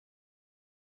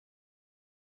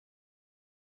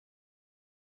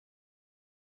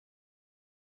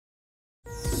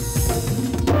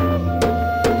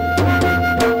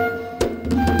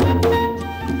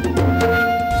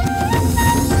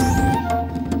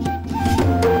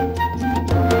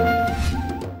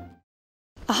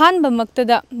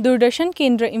Ahanbamaktada Doordarshan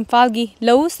Kendra Imphal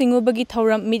Louwu Singubagi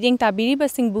Thouram Mideng Tabiriba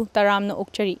Singbu Taramna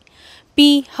Okchari.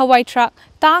 P. Hawai Truck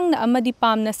Tang na amadi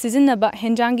pamna sizinaba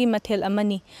henjangi mathel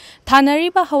amani.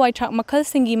 Thanariba Hawai Truck Makal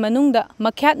Singi Manungda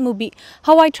Makyat Mubi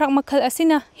Hawai Truck Makal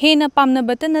Asina Hena Pamna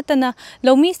Batanatana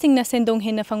Lomi Singna Sendong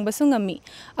Hena Fangbasungami.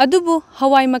 Adubu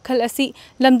Hawai Makal Asi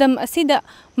Lamdam Asida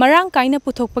Marang Kaina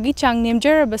Puthokpagi Chang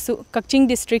Nemjarabasu Kakching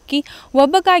Districtki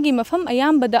Wabagagi Mafam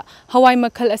Ayambada Hawai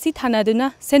Makal Asi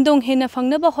Thanaduna Sendong Hena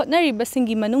Fangnaba Hotnariba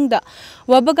Singi Manungda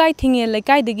Wabagai Thinge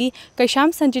Lekaidagi Kaisham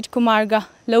Surjit Kumarga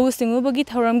Louwu Singubagi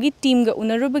Thouramgi teamga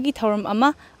Narubagi Thouram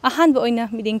ama ahanba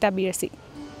oina mideng tabirasi.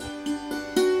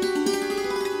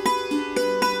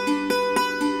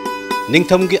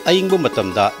 Ningthamgi ayingbu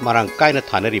matamda marang kaina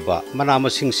thanariba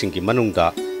manamasing singi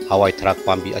manungda hawai tharak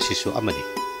pambi asisu amani.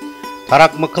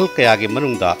 Tharak makal kayagi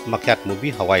manungda makyat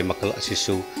mubi hawai makal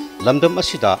asisu lamdam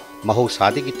asida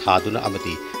mahausadagi thaduna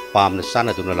amati pamna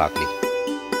sanaduna lakli.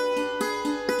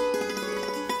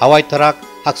 Hawai tharak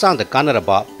haksangda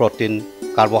kanaraba protein,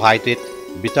 carbohydrate,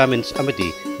 vitamins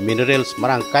amadi minerals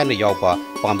marang kaina yauba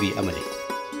pambi amani.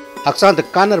 Haksangda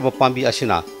kanarba pambi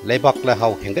asina leibak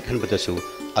lehau hengat hanbadasu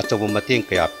achobo mateng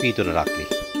kaya piduna rakli.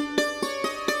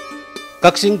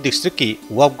 Kakching districtki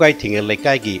wabgai thinge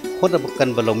leikaigi honaba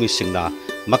kanba lomi singna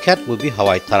makyat mubi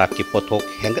hawai tharakki pothok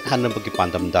hengat hanambagi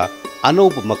pandamda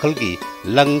anobu makalgi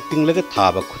lang tinglaga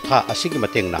thaba khutha asigi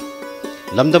matengna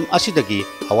lamdam asidagi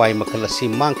hawai makal asi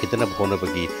mangkhidana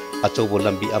bhonabagi achobo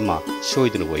lambi ama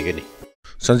soiduna oigani.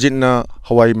 Sanjitna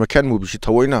Hawai Makyat Mubisi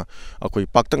Thawoina akoi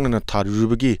paktangna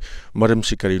tharubagi maram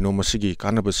sikari no masigi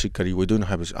kanaba sikari wedun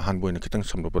habis ahanboina kitang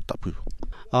samlopa tapu.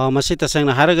 Masi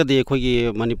tasangna haragadi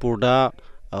akoigi Manipur da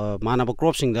manaba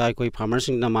crop singda akoi farmers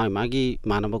singna magi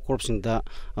manaba crop singda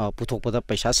puthokpada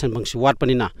paisa senbangsi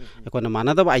watpanina akona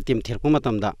manada item therpa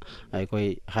matamda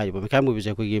akoi haiba Makyat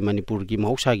Mubisi akoigi Manipur gi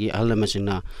mahosagi ahlama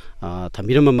singna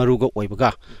thamirama maruga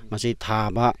oibaga masi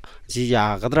thaba ji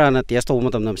yagadra na test to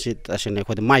matamna masi tasene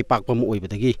akoi mai pakpa mu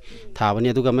oibadagi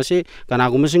thabani aduga masi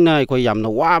kanaguma singna akoi yamna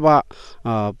waba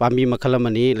pambi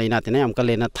makhalamani leina tena yam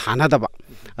kalena thanadaba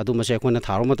adu masi akoi na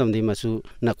tharo matamdi masu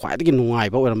na khwaidagi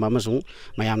nungaiba oiramba amasung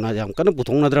mayamna yam kana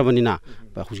puthongnadrabanina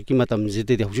hujiki matam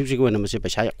jide hujiki wana masi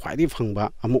paisa khwaidi phangba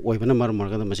amu oibana mar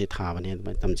marga masi thabani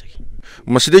tamjagi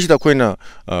masidesida akoina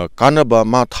kanaba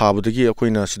ma thabadagi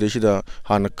akoina sidesida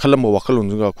hana khalamba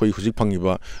wakalunga akoi hujik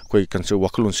phangiba akoi kanse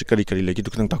wakalun sikari kari legi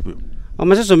dukang takbi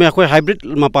masi some akoi hybrid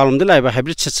mapalom de laiba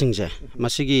hybrid setsingje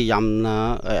masigi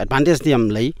yamna advantage di yam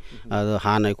lei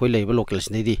hana akoi leiba local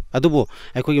sidedi adubo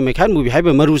akoi gi Makyat Mubi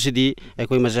haiba maru sidi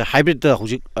akoi masi hybrid da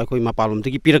hujik akoi mapalom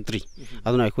degi piraktri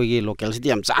aduna akoi gi local sidi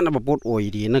yam chana ba pot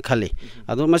oiri na khale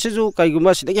adu masi ju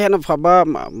kaiguma sidegi hena phaba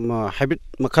hybrid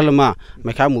makhalama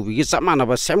Makyat Mubi gi samana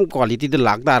ba same quality de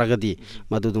lag daragadi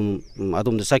madudum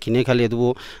adum da sakine khale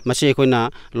adubo masi akoi na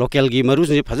local gi maru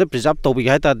ji phaja preserve tobi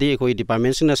ga ta di akoi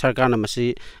department sina sarkar na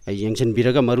masi yengchen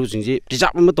biraga maru jinji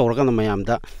preserve ma torga na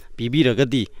mayamda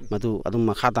pibiragadi madu adum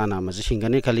makhatana masi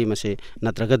singane khali masi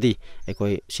natragadi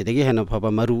ekoi sidagi hena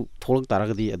phaba maru tholak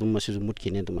taragadi adum masi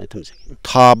mutkine dum thamse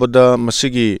thabada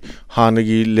masigi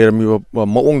hanagi lermi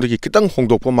maongdagi kitang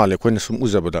hongdokpa male khoina sum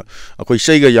uzabada akoi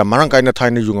seiga ya marang kaina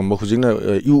thaina yungam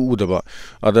hujingna yu udaba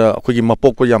ada akoigi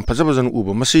mapokko yam phajabajan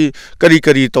uba masi kari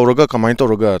kari tawraga kamai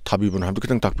tawraga thabibun habdu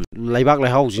kitang takbi laibak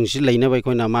laihau jingsi leina bai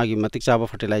khoina magi matik chaba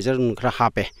fertilizer khra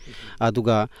hape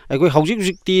aduga ekoi haujik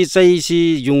jikti chai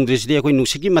si yung dresdi ekoi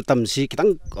nusiki matam si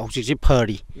kitang haujik si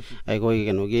phari ekoi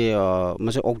kenogi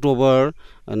mase October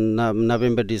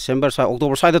November December sa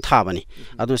October sa da thabani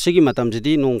adu sigi matam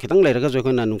jidi nong kitang leiraga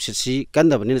joikona nungsit si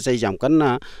kandabani chai jam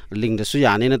kanna lingda su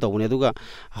yani na tawne aduga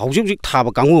haujik jik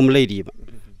thaba kangum leiri ba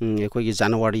ekoi gi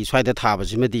January swaida thaba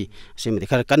simedi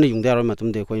khara kan yung daro matum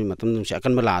de ekoi matum nungsi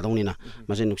akan mala dongni na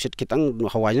mase nungsit kitang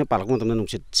hawai na palak matum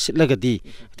nungsit sitlagadi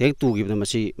tek tu gi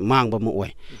masi mangba mo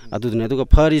oi adudune aduga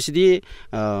phari sidi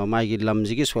magi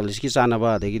lamji gi soil gi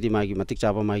chanaba degi di magi matik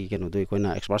chaba magi kenu do ekoi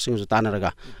na expert sing su tanaraga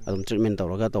adum treatment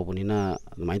tawraga tawbuni na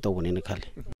mai tawbuni na khali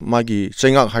magi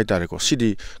chengak haitare ko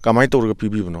sidi kamai tawraga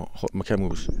pibibuno Makyat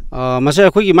Mubi mase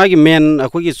ekoi gi magi men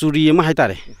ekoi gi churi ma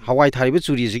haitare hawai thariba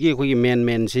churi sigi ekoi gi men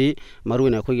si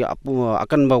maruina akoi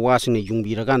akan ba wasing yung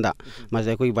biraganda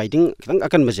maja akoi biting kitang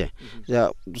akan baje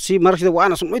si marxida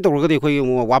wana sumai tawragadi akoi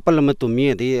wapal ma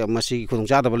tumi adi masi khudung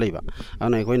chada ba leiba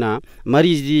ana akoi na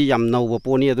mari di yam nau ba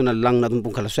poni aduna lang na dum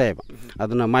pungkhala saeba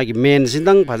aduna magi men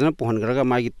sindang phajana pohon graga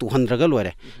magi 200 ga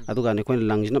loire aduga ne akoi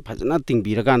lang jina phajana ting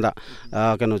biraganda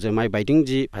kano je mai biting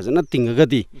ji phajana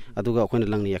tingagadi aduga akoi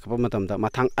lang ni yakapa matamda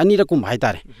mathang ani ra kum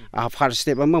haitare first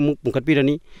step ama muk pungkhat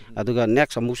pirani aduga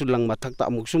next amusu lang mathak ta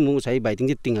sumung sai biting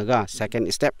ji tingaga second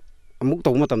step amuk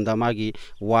tawma tamda magi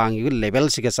wangi level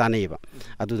siga saneba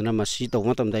aduna masi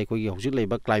tawma tamda akhoi hojik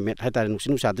leiba climate haitare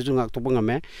nusin nusa du ngak topa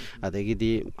ngame adagi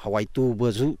di hawai tu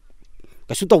bazu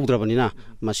kasu tawdrabanina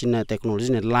masina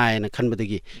technology ne line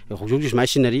khanbadagi hojik jis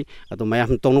machinery adu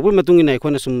mayam tawno boi matungi na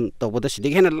akhoi na sum tawbada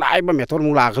sidigi hena laiba method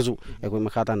mu la khasu akhoi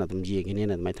makhata na dum jegine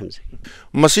na mai thamse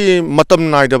masi matam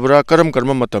naidabra karam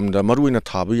karma matamda maruina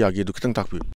thaba yagi du kitang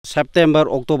takpi September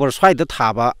October swaida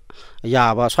thaba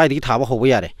yaba swaida ki thaba hoba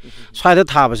yare swaida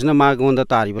thaba sina ma gonda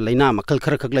tariba leina makal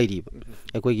khara khak lairi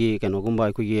akhoi gi kano gumba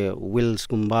akhoi gi wheels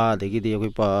gumba degi de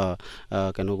akhoi pa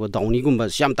kano go downy gumba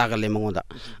siam tagale mangonda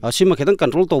sima khedang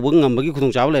control tawba ngambagi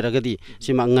khudung chaw lairagadi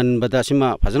sima ngan bada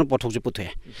sima phajana pothok je puthe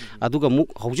aduga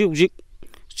muk hauji hauji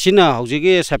Sina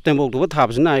hauji September October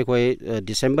thapsina akhoi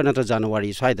December natra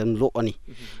January swaida lo ani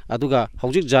aduga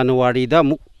hauji January da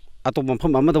muk atop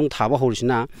mafam amadong thaba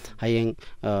horisina hayeng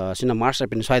sina March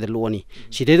April swaida lo ani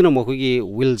sideduna mokhoi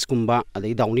wheels gumba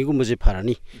adai downy gumba je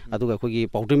pharani aduga akhoi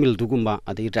powder mill du gumba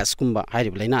adai dress gumba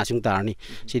hairib laina asing tarani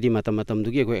sidi matam matam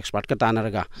dugi akhoi expert ka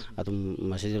tanaraga adum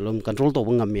mase lom control to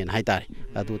bangamen haitare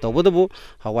adu tawbodabu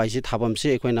hawai si thabam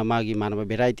se akhoi na magi manaba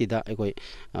variety da akhoi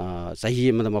sahi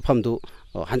amada mafam du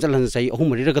hanjal han sai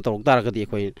ahum ri raga torok taragadi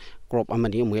akhoi crop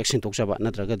amani mu action toksaba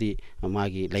natragadi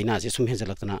magi laina se sum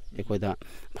henjalaktana akhoi da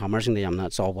farmers sing da yamna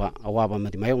chawba awaba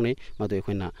madi mayong ne madu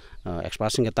akhoi na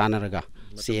expert sing ka tanaraga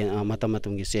se matam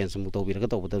matam gi sense mu tobiraga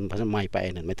tawbada phasa mai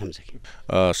pae na mai thamse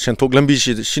senthok lambi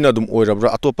sina dum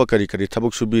oirabra atopa kari kari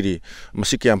thabuk subiri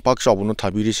masi kyam pak chawbuno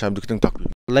thabiri sam du kitang takpi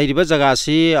lairiba jaga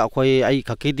si akhoi ai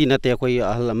khakidi nate akhoi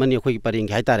ahal mani akhoi paring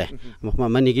haitare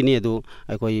mani gini adu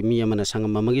akhoi mi amana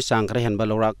sangam amagi sang khara henba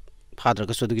lorak father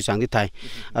ka sodu gi sangdi thai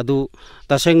adu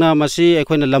tasengna masi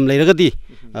akhoi na lam leiragadi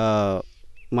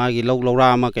magi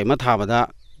lora ama kaima thabada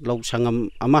log sangam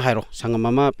ama hairo sangam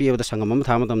ama piabada sangam ama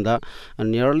thama tamda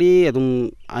nearly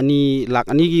adum ani lak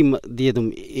ani gi di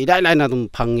adum idai laina adum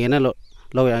phangena lo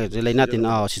laina tin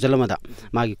sijalamada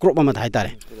magi crop ama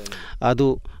haitare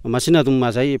adu masina dum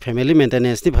masai family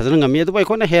maintenance ti phajana ngami adu bai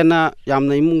khona hena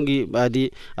yamna imungi adi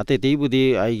ate te budi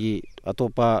ai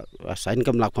atopa sign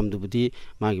kam lakpham du budi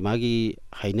magi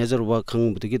haina jarwa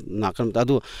khang budi nakam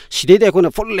adu sidei de khona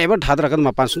full labor thadra kan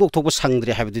mapan sundok thokpa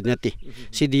sangdri habdi nati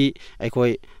sidi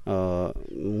akhoi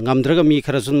ngamdraga mi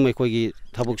khara sun mai khoi gi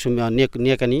thabuk sum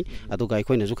nekani adu ga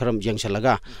khoi na ju kharam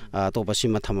jengshalaga atopa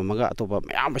sima thamamaga atopa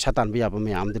mayam satan bi yaba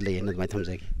mayam de leena mai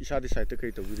thamjagi isadi site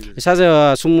kai tawiri isa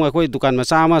sum akhoi dukan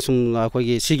macha ama sum akhoi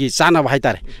gi sigi chana ba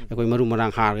haitare akhoi maru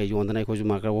marang har ga yondana akhoi ju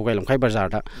ma ka wogai lamkhai bazar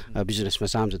da business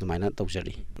macha am ju maina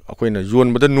tawjari akhoi na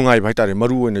yon bada nungai ba haitare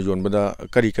maru oina yon bada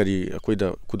kari kari akhoi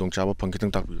da kudong chaba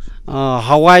phangkitang takbi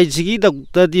hawai jigi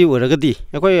da di oragadi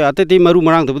akhoi ateti maru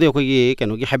marang da budi akhoi gi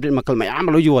kanu gi hybrid makal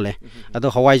mayam lo yole ado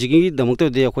hawai jigi da mukta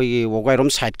de akhoi gi wogai rom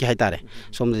side ki haitare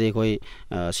som de akhoi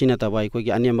sina ta bai akhoi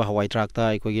gi anemba hawai truck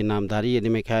ta akhoi gi namdari edi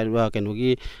me khai ba kanu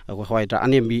gi akhoi hawai truck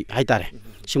anembi haitare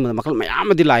simda makal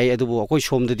mayam di lai adu akhoi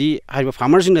som de di haiba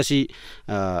farmers sing da si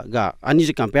ga ani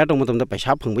ji compare to matam da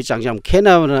paisa phangbai chang jam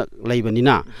khena laibani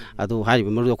na adu haiba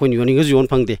maru akhoi yoni ga yon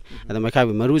phangde adu mai khai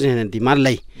maru je demand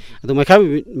lai adu mai khai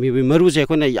mi maru je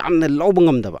akhoi na yamna lawba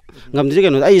ngamda ba ngamdi je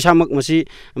kanu ai samak masi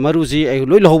maru ji ai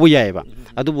loi lohbo yai ba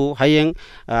adu bu hayeng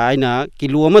aina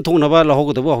kilo ama thongna ba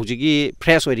lohgo da ba hauji gi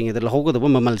fresh oiring da lohgo da ba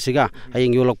mamal siga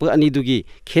hayeng yolok pa ani du gi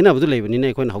khena bu laibani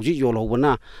na akhoi na hauji yolhbo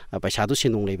na paisa du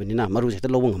senong laibani na maru je da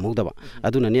lawang hamogda ba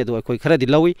adu na ne adu akhoi khara di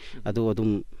lawi adu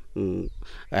adum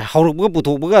hauruk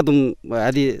puthok adum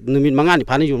adi numit mangani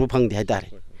phani yom phangdi haitare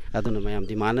aduna mayam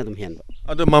di mana dum henba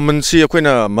adu mamansi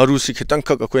akoina marusi khitang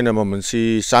khak akoina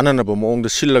mamansi sanana ba moong da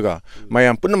sillaga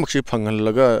mayam punamak si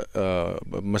phanghallaga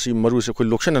masi marusi akoi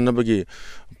lokshana na bagi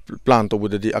plan to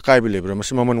budadi akai bi lebra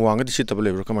masi maman wanga di sitab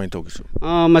lebra kamai to gisu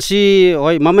masi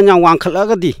oi maman yang wang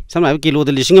khallaga di samai kilo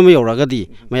da lising ma yoraga di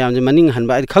mayam je maning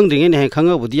hanba khangdring ne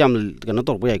khanga budi yam gana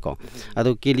tor bai ko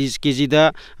adu kg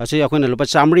da ase akoina lupa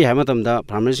chamri ha matam da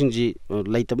farmer sing ji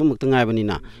leitaba mukta ngai bani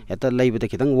na eta leibada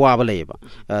khitang waba leiba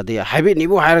de hybrid ni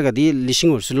bo hairaga di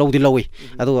lising or lodi lawi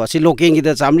adu asi lokeng gi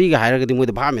da chamri ga hairaga di moi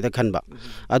da bha me da khanba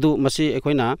adu masi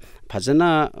akoina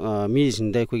phajana mi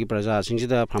sing da khoi gi praja sing ji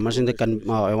da farmer sing da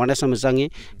awareness am changi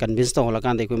convince to hola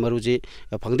kan de khoi maru ji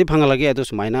phangdi phangalage adu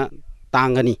sumaina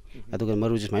tangani adu ga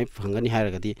maru ji mai phangani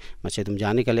hairaga di mase dum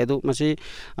jani kale adu masi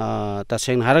ta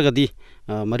seng hairaga di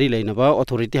mari leina ba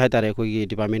authority haitare khoi gi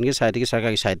department gi side gi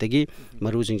sarkar gi side gi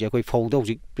maru jing je khoi phau da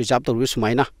ji preserve to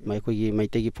sumaina mai khoi gi mai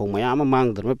te gi phau maya ma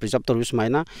mang da preserve to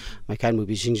sumaina mai khan mu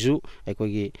bi sing ju ai khoi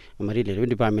gi mari le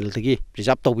department te gi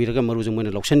preserve to bi raga maru jing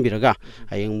moina loksan bi raga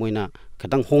ayeng moina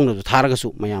kadang hongna tharaga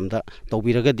su mayam da to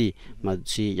bi raga di ma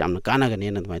si yamna kana ga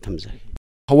ne na mai thamja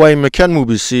hawai mekhan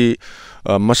movie si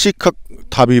masi khak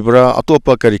thabi bra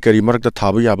atopa kari kari marak da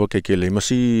thabu ya ba ke ke le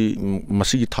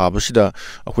masi thaba sida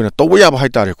akoina toba ya ba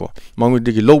hai tare ko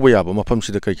mangudi gi loba ya ba mafam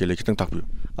sida kai ke le kitang takbi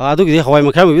adu gi hawai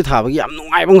mekhan movie thaba gi yam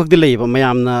nungai bang khak le ba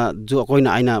mayam na ju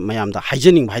akoina aina mayam da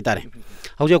haijening ba hai tare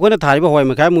hauja akoina thariba hawai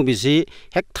mekhan movie si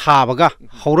hek thaba ga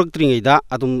haurak tringai da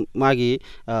adum magi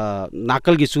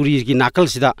nakal gi churi gi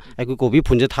nakal sida ai kobi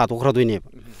phunje tha to khra doine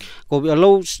kobi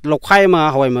lokhai ma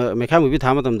hawai mekhan movie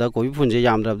thama tam da kobi phunje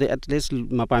yam da at least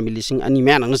mapa mi lising ani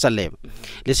man ang challe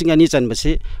lising ani chan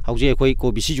basi hauji koi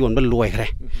kobi si jon ba loi khre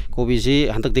kobi si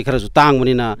hantak de khara ju tang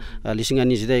mani na lising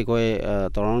ani sidai koi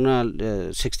torona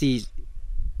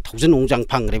 60,000 ong jang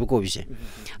phang re ba kobi se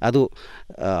adu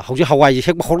hauji hawai ji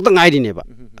hek ba hor da ngai ri ne ba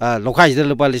lokhai ji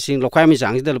da ba lising lokhai mi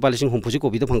jang ji da ba lising hum phuji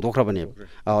kobi da phang do khra ba ne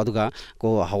adu ga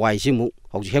ko hawai si mu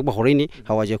hauji hek ba horai ni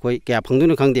hawai je koi kya phang du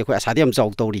na khang de koi asadi am chau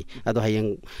tori adu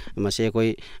hayang mase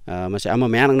koi mase ama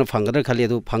mayang na phang ga khali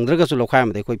adu phang ga su lokhai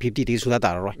am de koi 50 ti su da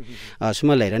tar roi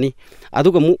suma le rani adu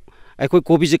ga mu ai koi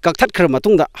kobi ji kak that khra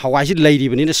matung da hawai ji lei ri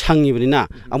bani na sangi bani na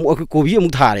amu ai kobi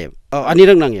amu thare ani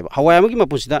rak nang e hawai am gi ma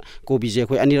pusi da kobi je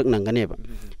koi ani rak nang ga ne ba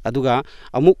adu ga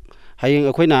amu hayang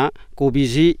akoi na kobi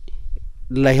ji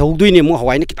laihogdui ne mu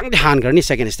hawai ne kitang de han garni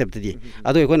second step di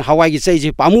adu ekon hawai gi chai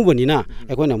ji pamu bani na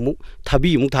ekon mu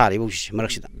thabi mu thare bu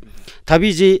marak sida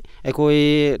thabi ji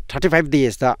ekoi 35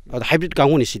 days da hybrid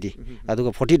kangu ni sidi adu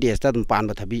ga 40 days da dum pan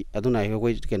ba thabi adu na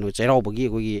ekoi keno chairau bagi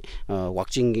ekoi gi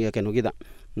watching keno gi da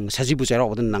sajibu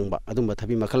chairau ba nang ba adu ba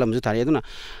thabi makhalam ju thare adu na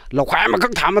lokhai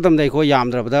makak thama dam dai ko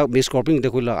yam dra ba miss cropping de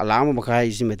ko alam ma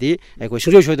khai ji mati ekoi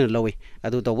sungjo shoy de lowi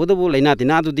adu tawu bu leina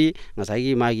tina du di ngasai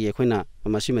gi ma gi ekoi na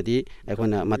masimati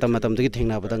ekona matam matam de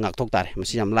thengna bada ngak thok tare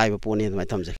masi yam lai ba pone mai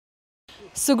thamje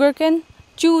Sugarcane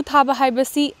chu thaba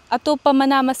haibasi atopa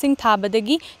mana masing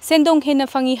thabadagi sendong hena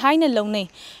fangi haina launai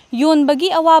yon bagi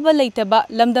awaba leitaba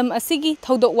lamdam asigi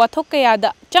thodok wathok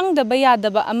kayada changdaba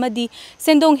yadaba amadi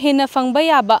sendong hena fangba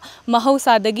yaba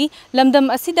mahausadagi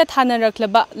lamdam asida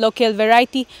thanaraklaba local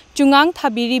variety chungang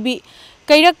thabiribi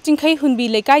kairak chingkhai hunbi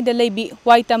lekai da leibi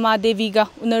waitama deviga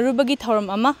unarubagi thoram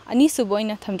ama ani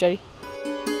suboina thamjari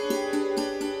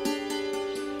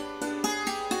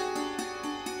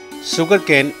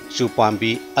Sugarcane chupambi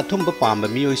athumba pamba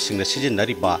miyoi singna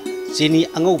sijinnariba chini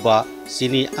angauba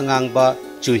chini angangba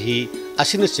chuhi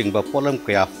asina singba polam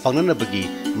kaya fangnanabagi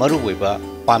maruoiba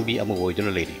pambi ama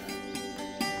oiduna leiri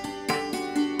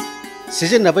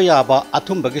sijinnaba yaba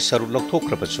athumbagi saru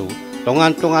lokthokrabasu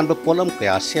tongan ba polam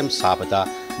kaya sem sabada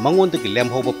mangondagi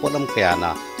lemhoba polam kaya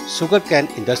na sugarcane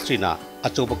industry na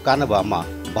achoba kanaba ama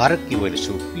bharat ki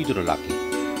oinasu piduna laki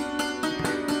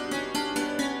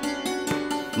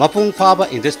Mapung faba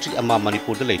industry ama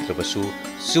Manipur da leitrabasu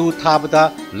su thabada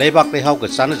leibak lehau ga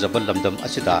sana jabal lamdam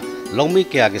asida longmi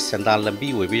kya ge sandal lambi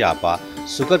oiba yaba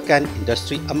sugarcane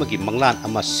industry amagi manglan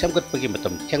ama semgat pagi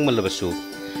matam thengmalabasu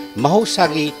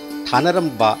mahausagi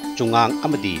thanaramba chungang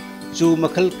amadi chu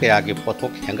makhal kya ge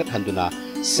pothok hengat handuna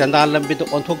sandal lambi do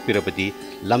onthok pirabadi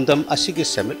lamdam asigi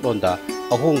semit londa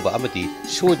ahongba amadi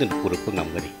soidan purap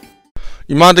ngamgani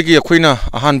imadagi akoina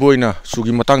ahan boina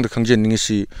sugi matang da khangjen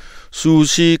ningisi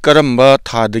susi karamba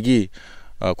thadagi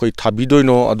koi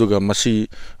thabidoino aduga masi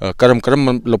karam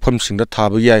lofam singda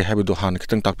thaba yai habido han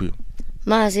kitang takpiu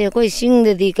ma se koi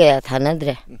singdadi kaya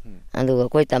thanadre aduga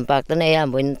koi tampak tane ya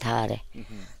boin thare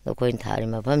do koi thari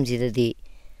mafam jidadi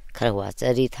kharwa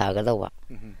chari thaga dawa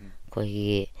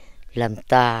koi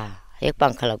lamta ek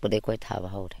pangkhalak pade koi thaba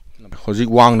hore hoji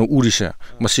wang no urise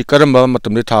masi karamba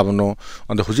matamde thabano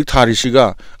anda hoji thari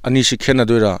siga ani si khena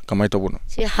doira kamai tobono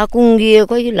si hakungi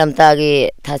koi lamta ge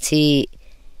thachi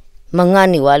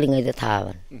mangani wali ngai da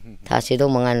thaban thachi do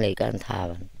mangan lei kan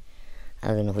thaban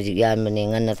adun hoji yan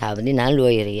mane nganna thabani nan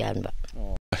loi ri yan ba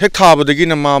hek thabadagi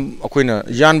na ma akoina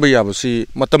yan ba yabasi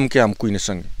matam kyam kuina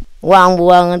sang wang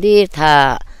buang di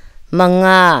tha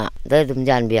manga da dum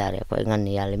jan biare koi ngan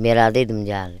yale mera de dum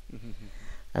jale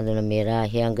aduna mera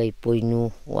hiangai poinu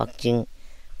watching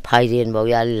phaiden bau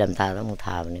yali lamta da mu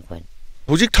thabani koi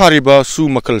hujik thariba su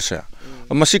makal se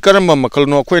masi karamba makal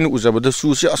no khoin ujabada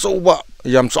su se asoba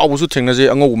yam chawu su thengnaje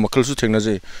angau makal su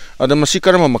thengnaje ada masi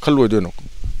karamba makal loidono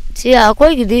si a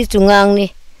koi gi chungang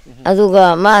ni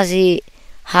aduga masi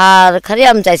har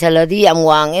khariam chaisaladi yam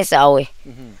wang e sawe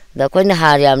da koi na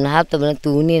har yam na hap tabana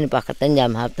tuni na pakatan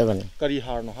yam hap tabana kari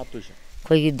har no hap toisa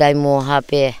koi gi daimo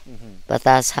hape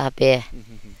patas hape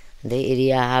de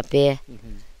area hape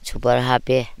super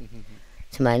hape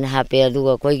semaina hape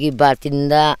aduga koi gi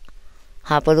batinda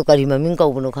hapadu kari maming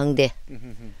kau buno khangde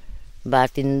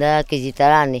batinda keji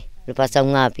tarani lupa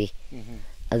sangapi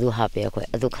adu hape koi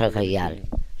adu khar yal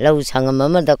lau sangam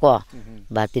mama da ko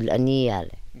batil ani yal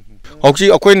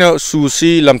ꯍꯧꯖꯤꯛ ꯑꯩꯈꯣꯏꯅ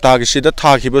sushi ꯂꯝꯇꯥꯒꯤꯁꯤꯗ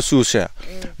ꯊꯥꯈꯤꯕ ꯁꯨꯁꯦ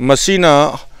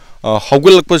ꯃꯁꯤꯅ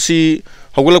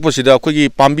ꯍꯧꯒꯠꯂꯛꯄꯁꯤꯗ ꯑꯩꯈꯣꯏꯒꯤ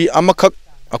ꯄꯥꯝꯕꯤ ꯑꯃꯈꯛ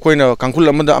ꯑꯩꯈꯣꯏꯅ ꯀꯥꯡꯈꯨꯜ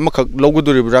ꯑꯃꯗ ꯑꯃꯈꯛ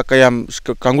ꯂꯧꯒꯗꯣꯔꯤꯕ꯭ꯔꯥ ꯀꯌꯥꯝ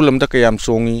ꯀꯥꯡꯈꯨꯜ ꯑꯃꯗ ꯀꯌꯥꯝ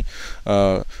ꯆꯣꯡꯉꯤ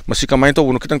ꯃꯁꯤ ꯀꯃꯥꯏꯅ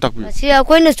ꯇꯧꯕꯅꯣ ꯈꯤꯇꯪ ꯇꯥꯛꯄꯤꯌꯨ ꯃꯁꯤ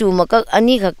ꯑꯩꯈꯣꯏꯅ ꯆꯨ ꯃꯀꯛ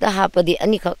ꯑꯅꯤꯈꯛꯇ ꯍꯥꯞꯄꯗꯤ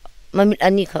ꯑꯅꯤꯈꯛ ꯃꯃꯤꯠ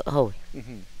ꯑꯅꯤꯈꯛ ꯍꯧꯏ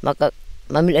ꯃꯀꯛ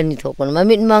ꯃꯃꯤꯠ ꯑꯅꯤ ꯊꯣꯛꯄꯅ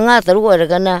ꯃꯃꯤꯠ 5-6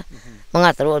 ꯑꯣꯏꯔꯒꯅ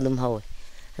 5-6 ꯑꯗꯨꯝ ꯍꯧꯏ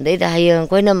ꯑꯗꯩꯗ ꯍꯌꯦꯡ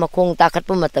ꯑꯩꯈꯣꯏꯅ ꯃꯈꯣꯡ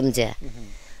ꯇꯥꯈꯠꯄ ꯃꯇꯝꯁꯦ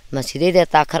ꯃꯁꯤꯗꯩꯗ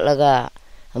ꯇꯥꯈꯠꯂꯒ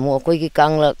ꯑꯃꯨꯛ ꯑꯩꯈꯣꯏꯒꯤ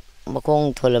ꯀꯥꯡꯂꯛ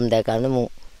ꯃꯈꯣꯡ ꯊꯣꯜꯂꯝꯗꯥꯏ ꯀꯥꯟꯗ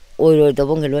ꯑꯃꯨꯛ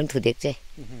ꯑꯣꯏꯔꯣꯏꯗꯕ ꯂꯣꯏ ꯊꯨꯗꯦꯛꯆꯩ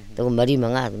ꯑꯗꯨꯒ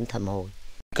 4-5 ꯑꯗꯨꯝ ꯊꯝꯍꯧꯏ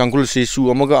ꯀꯥꯡꯈꯨꯜꯁꯤ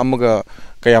ꯁꯨ ꯑꯃꯒ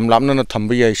ꯀꯌꯥꯝ ꯂꯥꯞꯅꯅ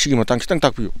ꯊꯝꯕ ꯌꯥꯏ ꯁꯤꯒꯤ ꯃꯇꯥꯡ ꯈꯤꯇꯪ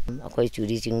ꯇꯥꯛꯄꯤꯌꯨ ꯑꯩꯈꯣꯏ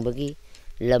ꯆꯨꯔꯤ ꯆꯤꯡꯕꯒꯤ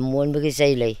ꯂꯝ ꯃꯣꯟꯕꯒꯤ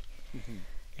ꯆꯩ ꯂꯩ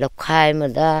ꯂꯧꯈꯥꯏ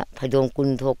ꯑꯃꯗ ꯐꯩꯗꯣꯝ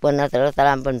 10 ꯊꯣꯛꯄ ꯅꯠꯇ꯭ꯔꯒ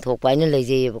 14 ꯊꯣꯛꯄ ꯍꯥꯏꯅ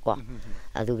ꯂꯩꯖꯩꯌꯦꯕꯀꯣ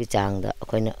ꯑꯗꯨꯒꯤ ꯆꯥꯡꯗ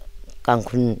ꯑꯩꯈꯣꯏꯅ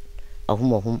ꯀꯥꯡꯈꯨꯜ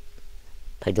 3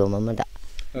 ꯐꯩꯗꯣꯝ ꯑꯃꯗ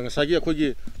ꯉꯁꯥꯏꯒꯤ ꯑꯩꯈꯣꯏꯒꯤ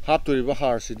ꯍꯥꯞꯇꯣꯔꯤꯕ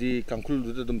ꯍꯥꯔꯁꯤꯗꯤ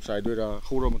ꯀꯥꯡꯈꯨꯜꯗꯨꯗ ꯑꯗꯨꯝ ꯆꯥꯏꯗꯣꯏꯔꯥ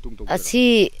ꯍꯧꯔ ꯃꯇꯨꯡ ꯇꯧꯗꯣꯏꯔꯥ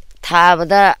ꯑꯁꯤ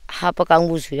ꯊꯥꯕꯗ ꯍꯥꯞꯄ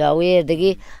ꯀꯥꯡꯕꯨꯁꯨ ꯌꯥꯎꯏ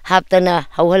ꯑꯗꯒꯤ ꯍꯥꯞꯇꯅ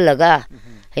ꯍꯧꯍꯜꯂꯒ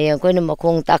ꯍꯌꯦꯡ ꯑꯩꯈꯣꯏꯅ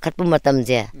ꯃꯈꯣꯡ ꯇꯥꯈꯠꯄ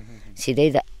ꯃꯇꯝꯁꯦ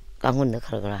ꯁꯤꯗꯩꯗ ꯀꯥꯡꯈꯨꯜꯗ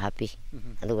ꯈꯔ ꯍꯥꯞꯄꯤ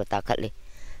ꯑꯗꯨꯒ ꯇꯥꯈꯠꯂꯤ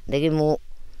ꯑꯗꯒꯤ ꯑꯃꯨꯛ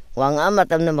ꯋꯥꯡꯉꯛꯑ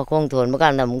ꯃꯇꯝꯗ ꯃꯈꯣꯡ ꯊꯣꯟꯕ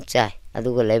ꯀꯥꯟꯗ ꯑꯃꯨꯛ ꯆꯥꯏ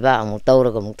ꯑꯗꯨꯒ ꯂꯩꯕꯥꯛ ꯑꯃꯨꯛ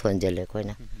ꯇꯧꯔꯒ ꯑꯃꯨꯛ ꯊꯣꯟꯖꯜꯂꯦ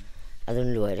ꯑꯩꯈꯣꯏꯅ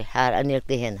ꯑꯗꯨꯅ ꯂꯣꯏꯔꯦ ꯍꯥꯔ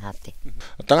ꯑꯅꯤꯔꯛꯇ ꯍꯦꯟꯅ ꯍꯥꯞꯇꯦ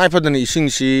ꯇꯉꯥꯏ ꯐꯗꯅ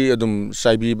ꯏꯁꯤꯡꯁꯤ ꯑꯗꯨꯝ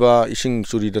ꯆꯥꯏꯕꯤꯕ ꯏꯁꯤꯡ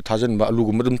ꯆꯨꯔꯤꯗ ꯊꯥꯖꯤꯟꯕ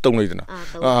ꯑꯂꯨꯒꯨꯝꯕ ꯑꯗꯨꯝ ꯇꯧꯅꯩꯗꯅ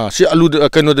ꯁꯤ ꯑꯂꯨꯗ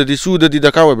ꯀꯩꯅꯣꯗꯗꯤ ꯆꯨꯗꯗꯤ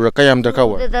ꯗꯔꯀꯥꯔ ꯑꯣꯏꯕ꯭ꯔꯥ ꯀꯌꯥꯝ ꯗꯔꯀꯥꯔ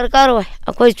ꯑꯣꯏ ꯗꯔꯀꯥꯔ ꯑꯣꯏ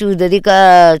ꯑꯩꯈꯣꯏ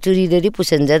ꯆꯨꯔꯤꯗꯗꯤ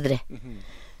ꯄꯨꯁꯟꯖꯗ꯭ꯔꯦ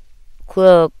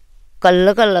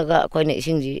ꯀꯜꯂꯒ ꯑꯩꯈꯣꯏꯅ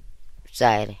ꯏꯁꯤꯡꯁꯤ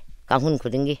ꯆꯥꯏꯔꯦ ꯀꯥꯡꯈꯨꯜ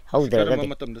ꯈꯨꯗꯤꯡꯒꯤ ꯍꯧꯗ꯭ꯔꯒꯗꯤ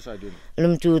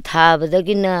ꯂꯨꯝꯆꯨ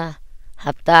ꯊꯥꯕꯗꯒꯤꯅ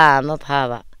ꯍꯞꯇꯥ ꯑꯃ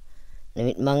ꯐꯥꯕ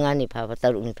ꯅꯨꯃꯤꯠ 5ꯅꯤ ꯐꯥꯕ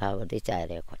 6ꯅꯤ ꯐꯥꯕꯗꯤ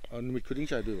ꯆꯥꯏꯔꯦ ꯑꯩꯈꯣꯏ ꯅꯨꯃꯤꯠ ꯈꯨꯗꯤꯡ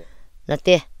ꯆꯥꯏꯗꯣꯏꯕ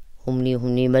ꯅꯠꯇꯦ 3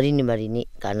 4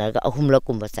 ꯀꯥꯟꯅꯔꯒ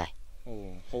 3ꯂꯛꯀꯨꯝꯕ ꯆꯥꯏ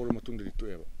ꯍꯧꯔ ꯃꯇꯨꯡꯗꯗꯤ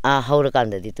ꯇꯣꯛꯑꯦꯕ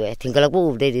ꯍꯧꯔꯀꯥꯟꯗꯗꯤ ꯇꯣꯛꯑꯦ ꯊꯤꯡꯒꯠꯂꯛꯄ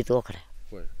ꯎꯕꯗꯩꯗꯤ ꯇꯣꯛꯈ꯭ꯔꯦ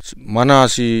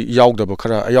ꯃꯅꯥꯁꯤ ꯑꯌꯥꯎꯕ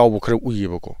ꯈꯔ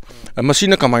ꯎꯏꯌꯦꯕꯀꯣ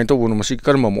ꯃꯁꯤꯅ ꯀꯃꯥꯏꯅ ꯇꯧꯕꯅꯣ ꯃꯁꯤ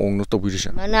ꯀꯔꯝꯕ ꯃꯑꯣꯡꯅꯣ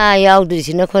ꯇꯧꯕꯤꯔꯤꯁꯦ ꯃꯅꯥ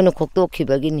ꯌꯥꯎꯗ꯭ꯔꯤꯁꯤꯅ ꯑꯩꯈꯣꯏꯅ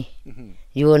ꯈꯣꯛꯇꯣꯛꯈꯤꯕꯒꯤꯅꯤ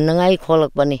ꯌꯣꯟꯅꯉꯥꯏ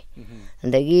ꯈꯣꯛꯂꯛꯄꯅꯤ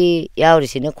ꯑꯗꯒꯤ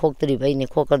ꯌꯥꯎꯔꯤꯁꯤꯅ ꯈꯣꯛꯇ꯭ꯔꯤꯕꯩꯅꯤ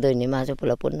ꯈꯣꯛꯀꯗꯣꯏꯅꯤ ꯃꯥꯁꯨ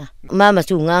ꯄꯨꯂꯞ ꯄꯨꯟꯅ ꯃꯥ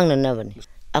ꯃꯆꯨ ꯉꯥꯡꯅꯅꯕꯅꯤ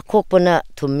ꯑꯈꯣꯛꯄꯅ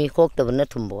ꯊꯨꯝꯃꯤ ꯈꯣꯛꯇꯕꯅ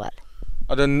ꯊꯨꯝꯕ ꯋꯥꯠꯂꯦ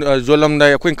ꯑꯗ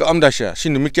ꯌꯣꯜꯂꯝꯗꯥꯏ ꯑꯩꯈꯣꯏꯅ ꯀꯛꯑꯝꯗꯥꯏꯁꯦ ꯁꯤ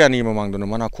ꯅꯨꯃꯤꯠ ꯀꯌꯥꯅꯤ ꯃꯃꯥꯡꯗꯅꯣ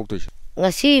ꯃꯅꯥ ꯈꯣꯛꯇꯣꯏꯁꯦ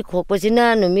ngasi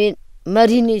khokpasina numit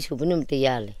 4ni subu numte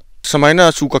yale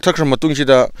samaina su kakthakra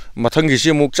matungsida mathanggi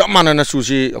si muk chamana su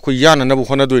si akhoi yana nabu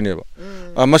hona doineba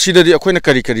masidadi akhoina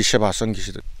kari seba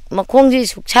sanggisida makhongji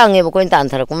sukchange ba koin tan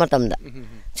tharak matamda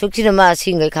suksida ma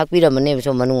singai khakpira mane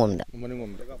so manungomda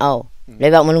aw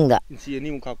lebak manungda inchi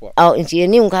ani muk khakwa aw inchi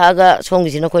ani muk khaga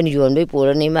songgisina koin yonbei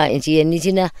porani ma inchi ani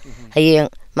sina hayeng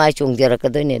mai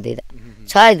chongjarakadone deida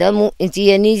saida mu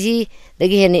inchi ani ji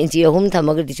dagi hene inchi ahum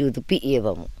thamaga dichu tu pi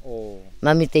eba mu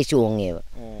mami te chongeba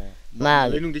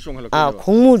ma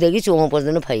khongmu dagi chong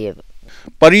podana phayeba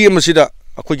pari amasida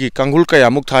akhoi kanghul kaya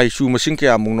muk thai su masing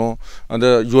kaya mungno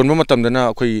ada yonma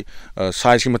matamdana akhoi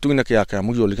size ki matungina kaya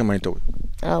muk yoli kamai tawi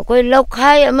koi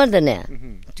laukhai amadane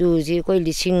chu ji koi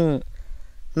lising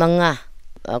manga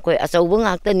koi achauba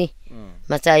ngaktani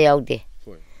macha yaude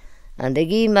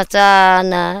andagi macha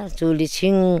na chu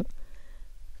lising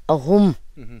ahum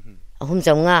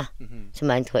changa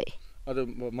sumain thoi ada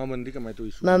mamandi kamai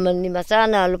tawi mamani macha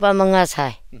na lupa manga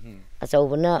sai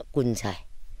achaubana kun sai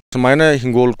sumaina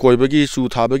hingol koibagi su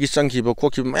thabagi changkhiba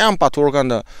khokhi mayam pathor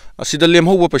kanda asida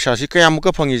lemhoba paisa si kayam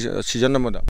ka phangi season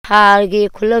amada hargi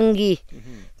khulangi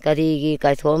karigi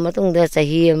kaitho matungda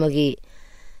chahi amagi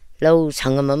lau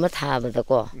sangam ama thabada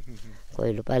ko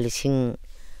koi lupa lising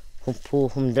humpu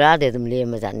humdra de dum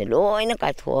lema jani loina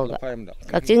kaithoga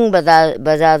kakching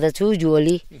bazar da chu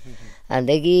joli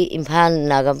andagi Imphal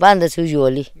Nagapan da chu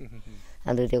joli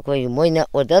adu de koi moina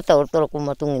order tor ko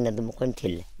matung ina dum kon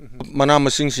thille mana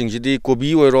masing singjidi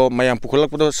kobi oiro mayam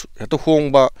pukholakpada heto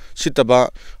hongba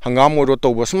sitaba hangam oiro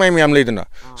toba smai mayam leidana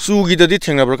sugi dadi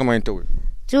thengnabra kamai tawi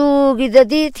chugi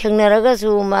dadi thengnaraga su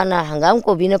mana hangam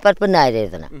kobi na patpa naire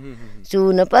dana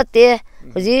chu na patte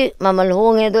hoji mamal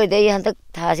honge doi dei hantak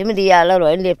thasi medi yala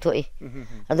roi lepthoi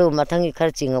adu mathangi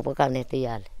khar chingapka kane te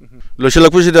yale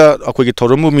losilakpusida akhoi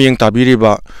thorambu miyeng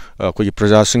tabiriba akhoi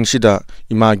praja singsida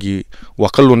imagi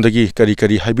wakalondagi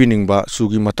kari haibiningba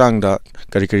sugi matangda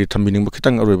kari thambiningba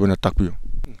khitang aroibana takpiyo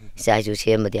saiju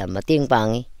semadi amating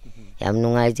pangi yam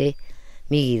nungai je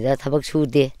migi da thabak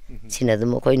sude sina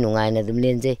dum khoi nungai na dum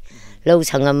lenje lau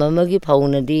sangam amagi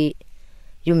phaunadi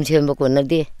yum semba ko na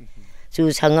de chu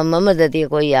sangam amadadi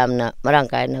koi yamna marang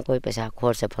kai na koi paisa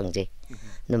khorsa phangje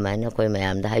numaina koi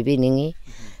mayam da haibiningi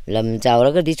lam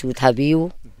chawraga di chu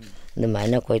thabiu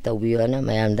numaina koi tawbiyo na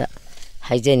mayam da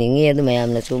haijeningi adu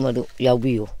mayam na chu madu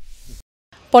yaubiyo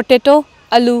potato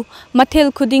alu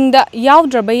mathel khudingda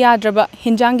yaudraba yadraba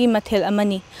hinjangi mathel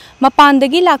amani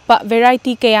mapandagi lakpa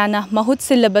variety kayana mahut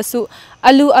silabasu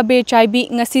alu aber chaibi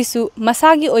ngasisu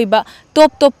masagi oiba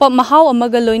top mahaw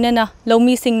amaga loinana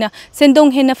lawmi singna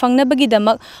sendong hena fangnabagi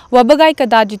damak wabagai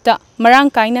kadajita marang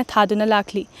kaina thaduna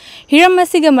lakli hiram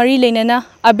masiga mari leinana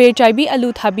aber chaibi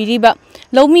alu thabiriba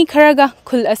lawmi kharaga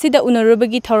khul asida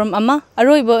unarubagi thauram ama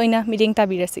aroiba oina mideng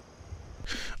tabirasi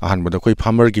ahanbada koi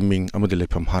farmer gi ming amade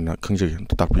lefam hana khangje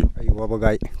takpi ai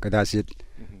wabagai kadasit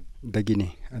dagini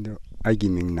ado ai gi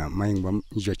ming na maingbam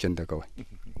jochenda ko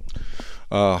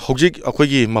hojik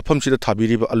akoigi mafam sida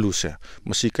thabiriba alu se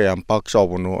masi kayam pak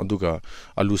chawbono aduga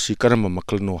alu si karama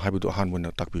makalno haibudu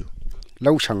ahanbana takpi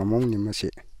law sangamong ni masi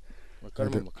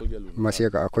masi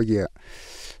ka akoigi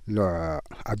lo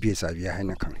abisa biya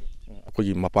haina khang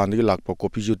akoigi mapandagi lakpa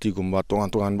kopi juti gumba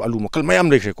tongan alu makal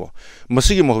mayam lekre ko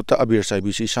masigi mahuta abir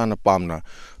saibi si sana pamna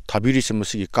thabiri se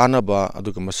masigi kanaba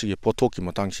aduga masigi pothoki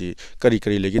matangsi kari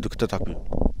legi dukta takpi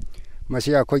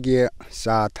masi akoigi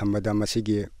sa thambada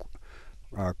masigi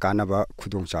kanaba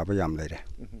khudong chaba yam leire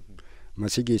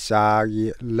masigi sa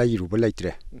gi leiruba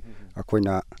leitre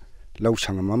akoina law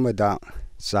sangam amada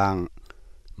sang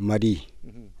mari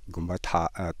gumba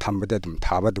thambada dum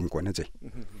thaba dum kona jai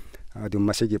adu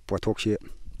masigi pothoksi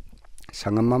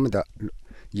sangam amada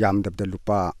yamdabda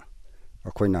lupa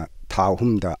akoina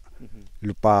thahumda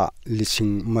lupa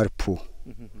lising marphu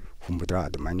humbudra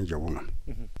adumani yawungam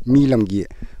milamgi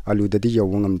aludadi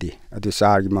yawungamdi adu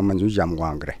sargi mamanju yam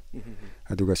wangre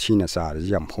aduga sina sar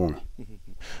yam hong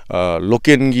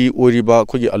lokengi oriba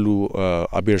khogi alu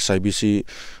aber saibisi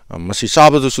masi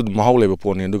sabadu sud mahaw leba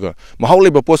pone aduga mahaw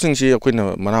leba posing si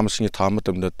akoina manam singi thama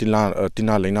tamda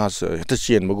tina leina heta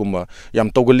chen bagumba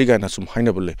yam tawgali gaina sum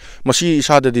hainabale masi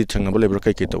sadadi thengnabale bra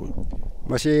kai taw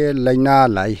masi leina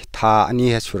lai tha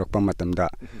ani he surakpa matamda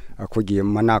akogi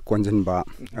mana konjanba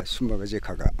sumba baje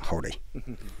khaga haurai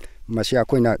masi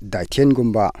akoina daithen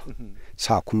gumba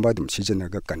sa khumba dum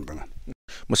sijanaga kanbanga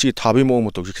masi thabi mo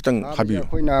mo to khitang habi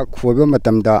akoina khuba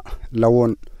matamda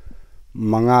lawon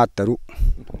manga taru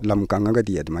lam kangaga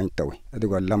di admai tawi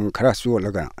aduga lam khara su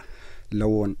laga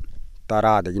lawon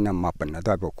tara dagina mapan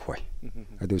ada ba khoi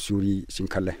adu suri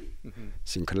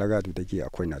singkhalaga adu dagi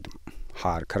akoina dum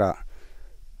har khara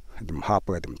dum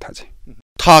hapa dum thaje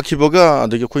thakibaga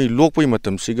adagi khoi lokpoi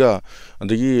matam siga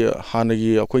adagi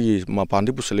hanagi akhoi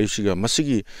mapandi pusalei siga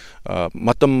masigi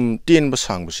matam ten ba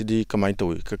sang basidi kamai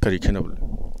tawi kari khenabul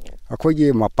akhoi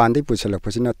mapandi pusalak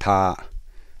pasina tha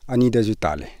ani da ju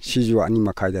tale siju ani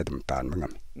makai da dum tan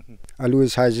bangam alu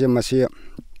size masi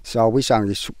sawi sang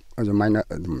gi aju maina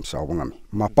dum sawbangam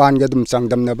mapan ga dum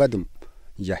changdam na ba dum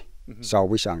yai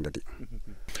sawi sang dadi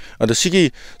ada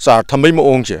sigi sar thambai ma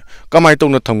ongche kamai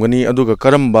tawna thamgani aduga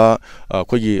karamba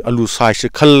khogi alu size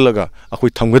khallaga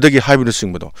akhoi thamgadagi haibuna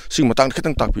singbado sing matang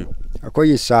khitang takpi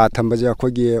akhoi sa thambaje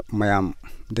akhoi mayam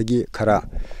dagi khara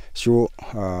su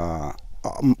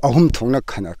ahum thongna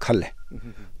khana khalle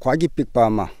khwagi pikpa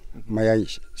ma mayai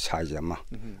size ma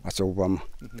achoba ma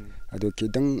adu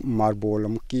kidang marbol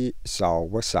amki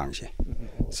sawba sangse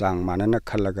sang manana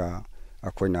khallaga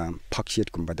akoina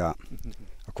phaksit kumbada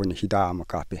akoina hida ama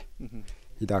kape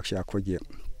hidak se akogi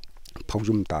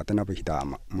phawjum ta tana ba hida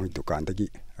ama moi dukan dagi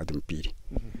adum piri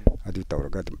adu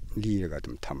tawraga adum liraga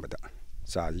adum thambada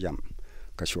sa yam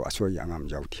kasu asoi angam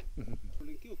jawti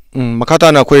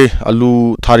makata na khoi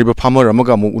alu thariba farmer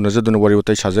amaga mu unajaduna wari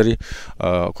utai sajari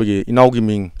khogi inaugi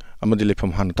ming amadi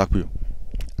lefam han takpiu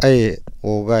ai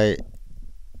ogai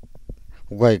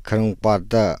kharung pat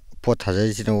da pot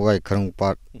thajai sin ogai kharung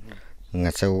pat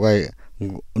ngasa ogai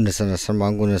unasana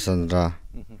samanguna sandra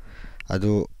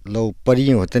adu low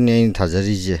pari hotane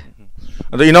thajari je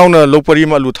ada inauna low pari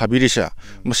ma alu thabirisa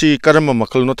masi karama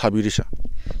makalno thabirisa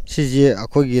sije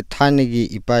akogi thanigi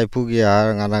ipai pugi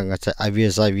har ngana ngacha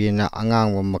abia na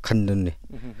angang wa makhandun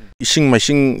ising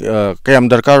maising kayam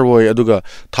darkar boy aduga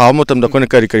thaw matam da kone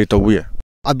kari tawbuya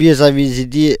abia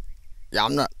jidi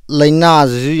yamna laina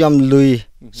ju yam lui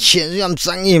chen yam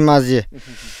changi maje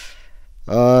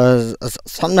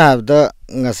samna habda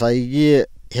ngasai gi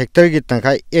hectare gi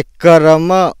tangkai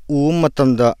ekarama u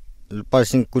matam da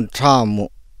pasing kuntra mu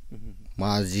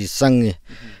maji sangi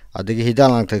adagi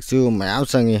hidalang thaksu mayam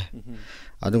sangi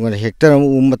aduga hectare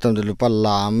mu matam da lupa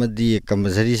lamadi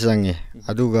kamazari sangi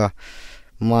aduga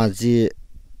maji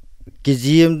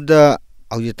kgm da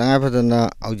auji tangai phadana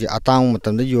auji atang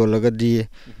matam da yolagadi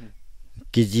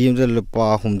kgm da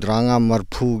lupa humdrang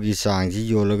marphu gi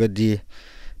sangji yolagadi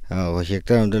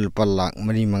hectare da lupa lak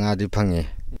mari manga di phange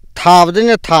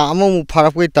thabadina tha amamu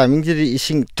pharakoi timing ji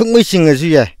ising thungmai singasu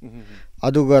ya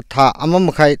aduga tha ama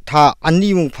makai tha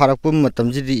ani mung pharakpu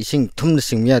matam jidi ising thumna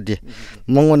singya de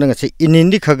mongona ngase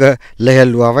inindi khaga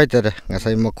lehalwa vai tar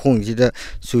ngasai makhong jida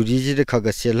suri jida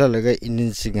khaga sela laga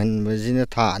inin singan majina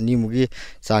tha ani mugi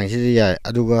chang jidi ya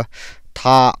aduga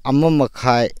tha ama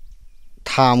makai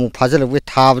tha mu phajala we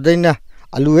tha bdaina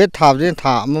alu he tha bdaina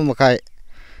tha ama makai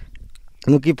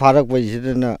muki pharak bai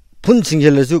jidana phun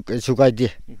singjelasu sukai de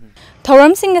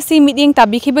Thouram sing asi miting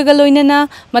tabi khibaga loinana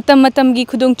matam gi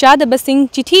khudung chadaba sing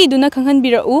chithi duna khanghan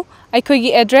birau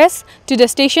aikhoigi address to the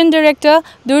station director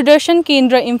Doordarshan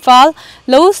Kendra Imphal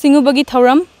Louwu Singubagi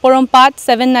Thouram Porompat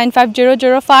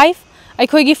 795005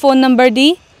 aikhoigi phone number di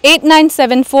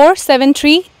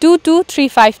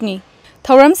 8974732235 ni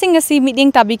Thouram sing asi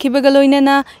miting tabi khibaga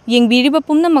loinana yengbiriba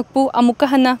pumna makpu amukka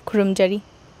hana khurumjari